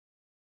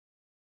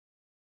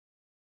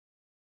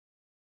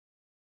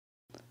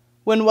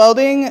When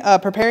welding,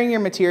 preparing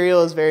your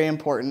material is very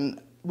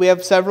important. We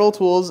have several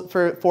tools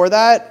for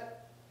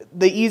that.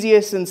 The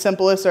easiest and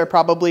simplest are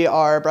probably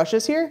our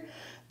brushes here.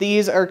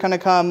 These are going to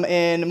come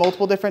in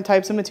multiple different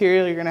types of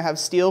material. You're going to have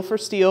steel for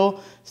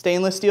steel,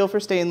 stainless steel for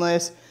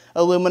stainless,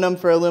 aluminum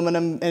for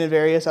aluminum, and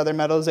various other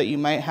metals that you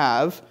might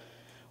have.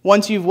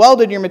 Once you've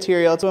welded your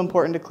material, it's so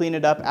important to clean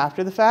it up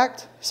after the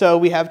fact. So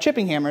we have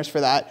chipping hammers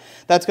for that.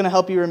 That's going to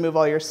help you remove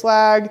all your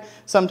slag.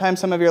 Sometimes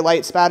some of your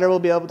light spatter will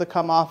be able to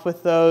come off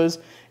with those.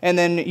 And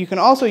then you can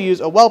also use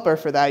a welper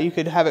for that. You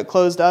could have it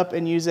closed up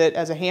and use it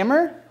as a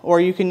hammer,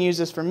 or you can use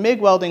this for MIG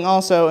welding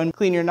also and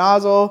clean your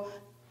nozzle,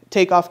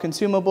 take off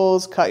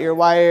consumables, cut your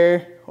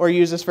wire, or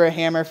use this for a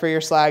hammer for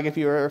your slag if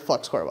you were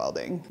flux core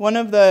welding. One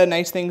of the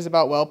nice things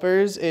about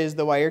welpers is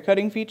the wire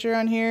cutting feature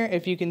on here.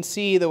 If you can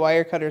see, the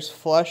wire cutter's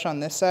flush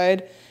on this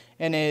side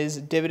and is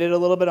divoted a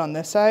little bit on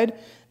this side.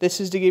 This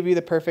is to give you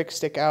the perfect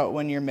stick out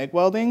when you're MIG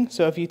welding.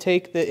 So if you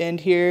take the end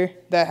here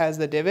that has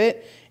the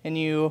divot and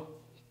you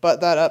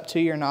butt that up to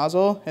your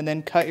nozzle and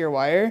then cut your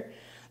wire,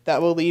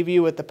 that will leave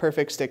you with the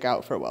perfect stick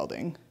out for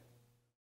welding.